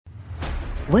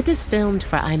What does filmed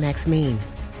for IMAX mean?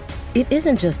 It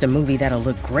isn't just a movie that'll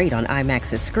look great on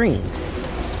IMAX's screens.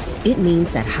 It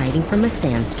means that hiding from a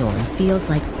sandstorm feels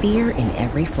like fear in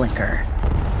every flicker.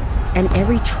 And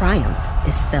every triumph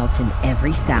is felt in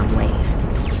every sound wave.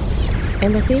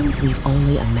 And the things we've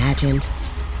only imagined,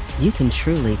 you can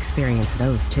truly experience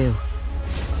those too.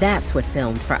 That's what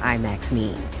filmed for IMAX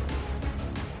means.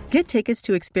 Get tickets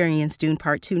to experience Dune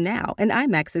Part 2 now and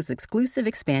IMAX's exclusive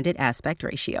expanded aspect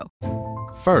ratio.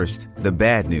 First, the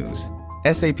bad news.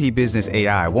 SAP Business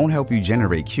AI won't help you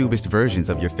generate cubist versions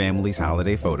of your family's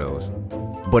holiday photos.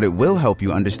 But it will help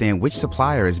you understand which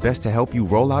supplier is best to help you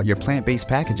roll out your plant-based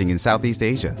packaging in Southeast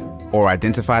Asia, or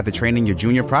identify the training your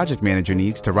junior project manager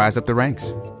needs to rise up the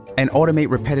ranks, and automate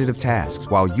repetitive tasks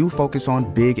while you focus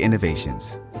on big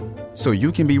innovations, so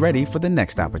you can be ready for the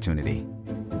next opportunity.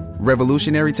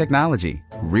 Revolutionary technology,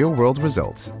 real-world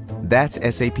results. That's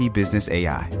SAP Business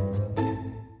AI.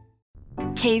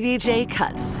 KVJ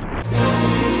Cuts.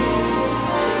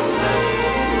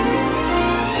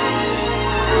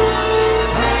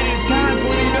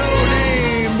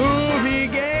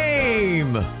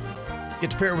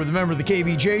 Get to pair with a member of the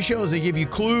KVJ show as they give you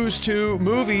clues to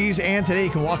movies. And today you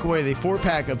can walk away with a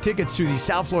 4-pack of tickets to the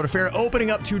South Florida Fair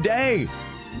opening up today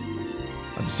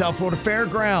at the South Florida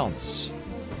Fairgrounds.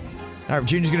 All right,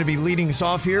 Virginia's going to be leading us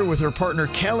off here with her partner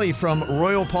Kelly from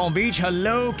Royal Palm Beach.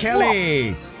 Hello,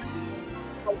 Kelly.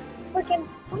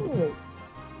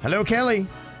 Hello, Kelly.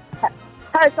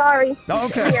 Oh, sorry. Oh,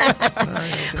 okay.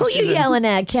 Who you yelling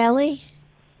at, Kelly?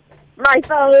 My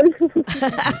phone.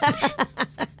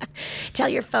 Tell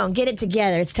your phone, get it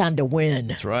together. It's time to win.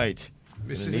 That's right.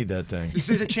 I need that thing. This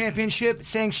is a championship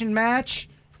sanctioned match.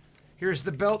 Here's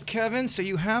the belt, Kevin, so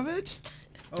you have it.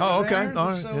 Oh, okay. There, All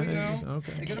right. so, you know,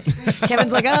 okay.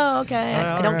 Kevin's like, oh, okay.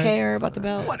 I don't care about the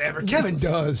belt. Whatever. Kevin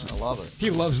does. I love it. He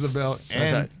loves the belt.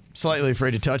 And slightly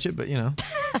afraid to touch it, but you know.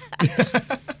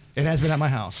 It has been at my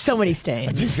house. So many I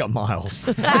stains. think it's got miles.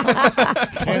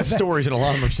 Fun stories, and a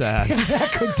lot of them are sad.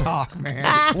 That could talk, man.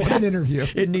 What an interview.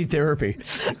 It need therapy.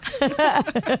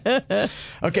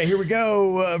 Okay, here we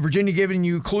go. Virginia giving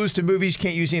you clues to movies.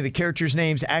 Can't use any of the characters'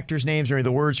 names, actors' names, or any of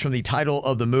the words from the title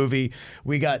of the movie.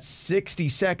 We got 60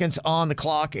 seconds on the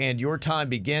clock, and your time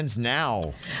begins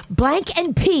now. Blank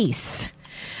and Peace.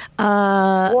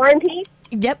 War and Peace.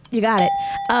 Yep, you got it.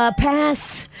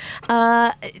 Pass.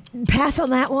 Pass on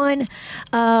that one.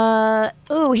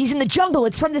 He's in the jungle.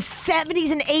 It's from the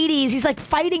 70s and 80s. He's like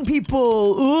fighting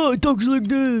people. Ooh, it talks like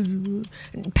this.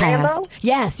 Pass. Rambo?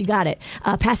 Yes, you got it.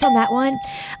 Pass on that one.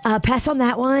 Pass on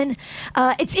that one.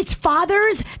 It's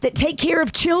fathers that take care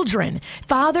of children.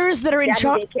 Fathers that are in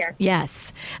charge.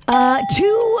 Yes.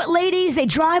 2 ladies, they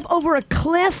drive over a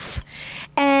cliff.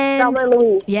 And Thelma and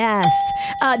Louise. Yes.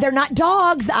 They're not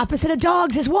dogs. The opposite of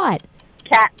dogs is what?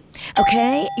 Cat.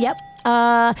 Okay. Yep.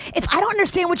 If I don't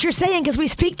understand what you're saying because we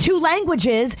speak 2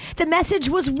 languages, the message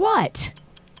was what?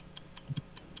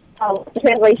 Oh,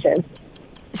 translation.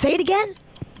 Say it again.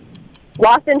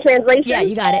 Lost in Translation. Yeah,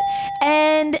 you got it.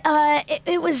 And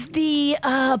it was the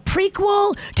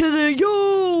prequel to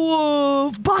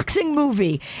the boxing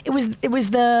movie. It was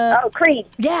the Creed.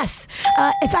 Yes.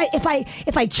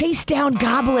 If I chase down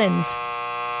goblins.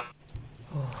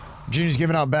 Junior's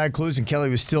giving out bad clues, and Kelly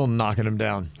was still knocking him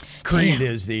down. Creed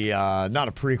is the not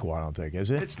a prequel, I don't think,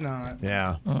 is it? It's not.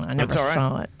 Yeah. I never That's all right.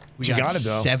 saw it. We She got got it,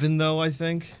 though. 7, though, I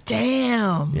think.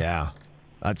 Damn. Yeah.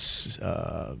 That's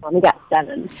Mommy got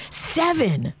 7.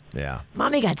 7. yeah.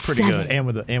 Mommy got Pretty 7.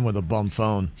 good. And with a bum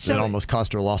phone So- that almost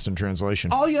cost her Lost in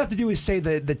Translation. All you have to do is say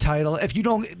the title. If you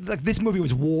don't, like, this movie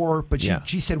was War, but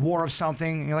she said War of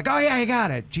something. And you're like, oh yeah, you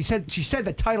got it. She said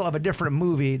the title of a different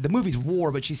movie. The movie's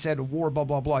War, but she said War, blah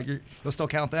blah blah. You'll still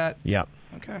count that? Yeah.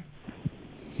 Okay.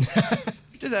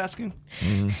 Just asking.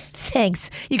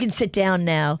 Thanks. You can sit down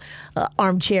now,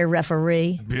 armchair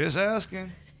referee. Just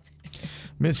asking.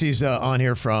 Missy's on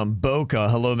here from Boca.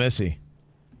 Hello, Missy.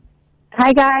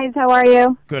 Hi, guys. How are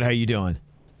you? Good. How you doing?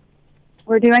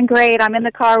 We're doing great. I'm in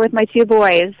the car with my 2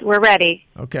 boys. We're ready.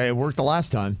 Okay. It worked the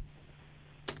last time.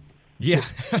 Yeah.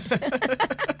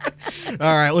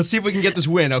 All right, let's see if we can get this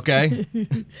win, okay?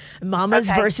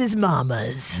 Mamas versus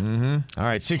mamas. All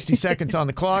right. 60 seconds on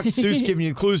the clock. Sue's giving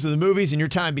you clues to the movies, and your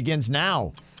time begins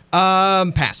now.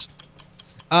 Pass.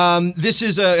 This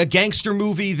is a gangster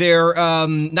movie. They're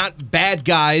not bad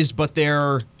guys, but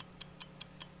they're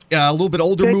a little bit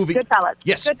older movie. Goodfellas.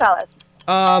 Yes.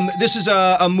 Goodfellas. This is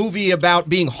a movie about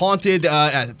being haunted.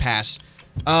 Pass.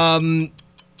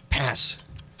 Pass.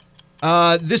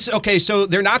 Okay, so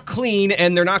they're not clean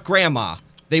and they're not grandma.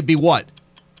 They'd be what?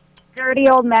 Dirty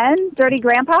old men? Dirty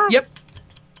grandpa? Yep.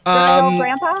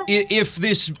 Grandpa? If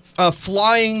this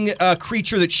flying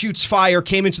creature that shoots fire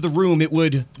came into the room, it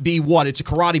would be what? It's a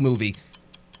karate movie.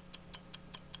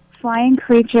 Flying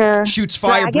creature. Shoots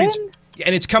fire, Dragon?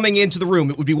 and it's coming into the room.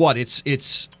 It would be what?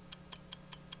 It's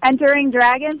Entering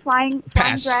dragon? Flying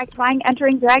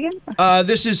entering dragon?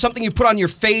 This is something you put on your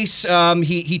face.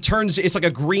 He turns. It's like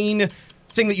a green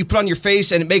thing that you put on your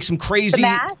face, and it makes him crazy. The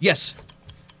mask? Yes.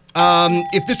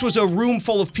 If this was a room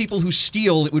full of people who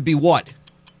steal, it would be what?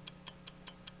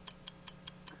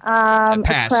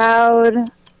 Pass. A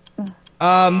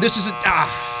crowd. This is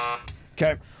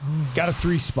Okay. Got a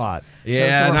 3 spot.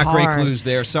 Yeah, Those were not great hard. clues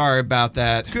there. Sorry about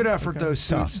that. Good effort, those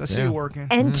suits. I see you working.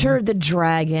 Enter the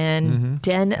Dragon,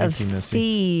 Den of you, Missy.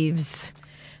 Thieves.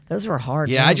 Those were hard.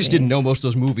 Yeah, I just didn't know movies. most of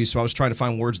those movies, so I was trying to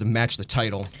find words to match the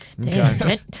title.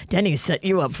 Damn, Denny set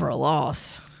you up for a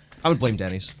loss. I would blame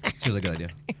Denny's. Seems like a good idea.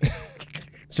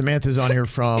 Samantha's on here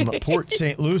from Port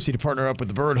St. Lucie to partner up with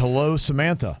the Bird. Hello,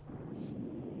 Samantha.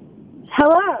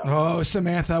 Hello. Oh,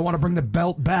 Samantha, I want to bring the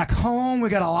belt back home. We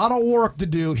got a lot of work to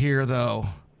do here, though.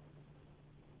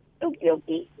 Okie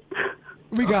dokie.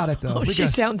 We got it, though. Oh, she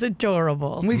sounds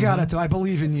adorable. We got it, though. I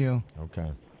believe in you. Okay.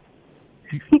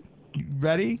 You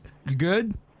ready? You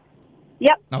good?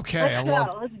 Yep. Okay, I Let's love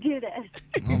go. Let's do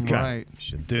this. All Okay. right.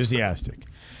 She's enthusiastic.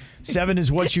 7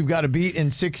 is what you've got to beat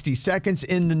in 60 seconds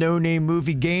in the No Name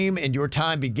Movie game, and your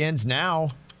time begins now.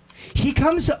 He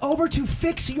comes over to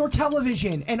fix your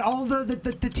television and all the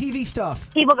TV stuff.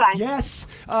 Evil guy. Yes.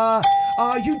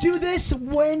 You do this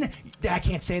when... I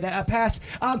can't say that. Pass.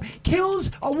 Kills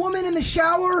a woman in the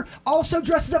shower, also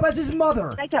dresses up as his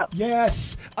mother. Psycho.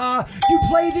 Yes. You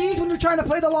play these when you're trying to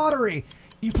play the lottery.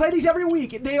 You play these every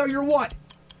week. They are your what?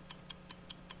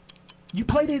 You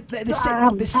play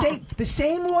the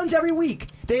same ones every week.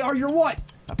 They are your what?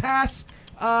 A pass.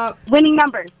 Winning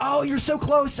numbers. Oh, you're so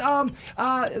close.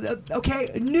 Okay,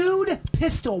 nude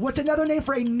pistol. What's another name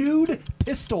for a nude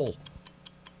pistol?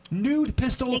 Nude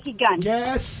pistol. Naked gun.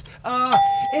 Yes.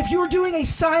 If you're doing a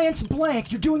science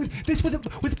blank, you're doing this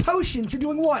with potions. You're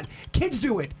doing what? Kids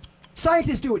do it.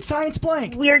 Scientists do it. Science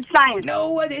blank. Weird science.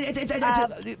 No,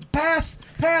 it's pass.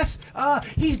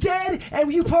 He's dead,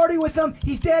 and you party with him.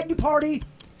 He's dead. You party.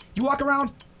 You walk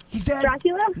around. He's dead.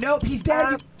 Dracula? Nope, he's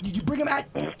dead. You bring him at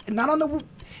not on the week.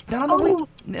 Not on the Something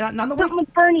week.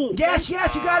 with Bernie. Yes, you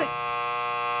got it.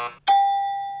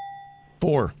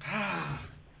 4.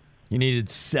 You needed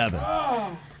 7.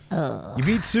 You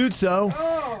beat Suits, though.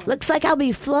 Looks like I'll be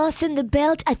flossing the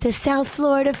belt at the South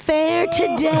Florida Fair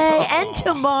today and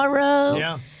tomorrow.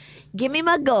 Yeah. Give me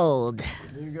my gold.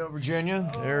 There you go,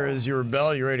 Virginia. There is your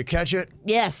bell. You ready to catch it?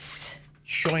 Yes.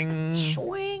 Swing.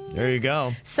 Swing. There you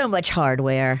go. So much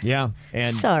hardware. Yeah.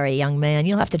 And Sorry, young man.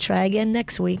 You'll have to try again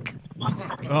next week.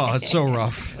 Oh, it's so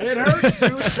rough. It hurts,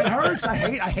 dude. It hurts.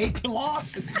 I hate the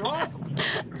loss. It's rough.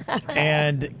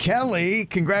 And Kelly,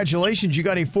 congratulations. You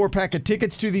got a 4-pack of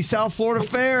tickets to the South Florida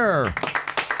Fair.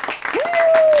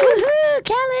 Woohoo,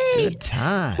 Kelly. Good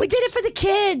time. We did it for the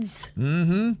kids.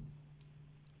 Mm-hmm.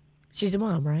 She's a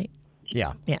mom, right?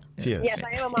 Yeah. Yeah. She is. Yes,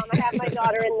 I am a mom. I have my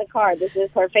daughter in the car. This is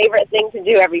her favorite thing to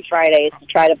do every Friday is to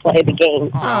try to play the game.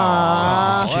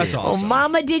 Aww. Oh, that's awesome. Oh,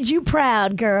 Mama did you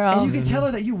proud, girl. And you can tell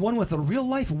her that you won with a real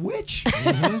life witch.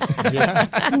 Yeah.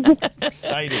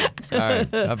 Exciting. All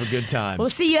right. Have a good time. We'll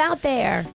see you out there.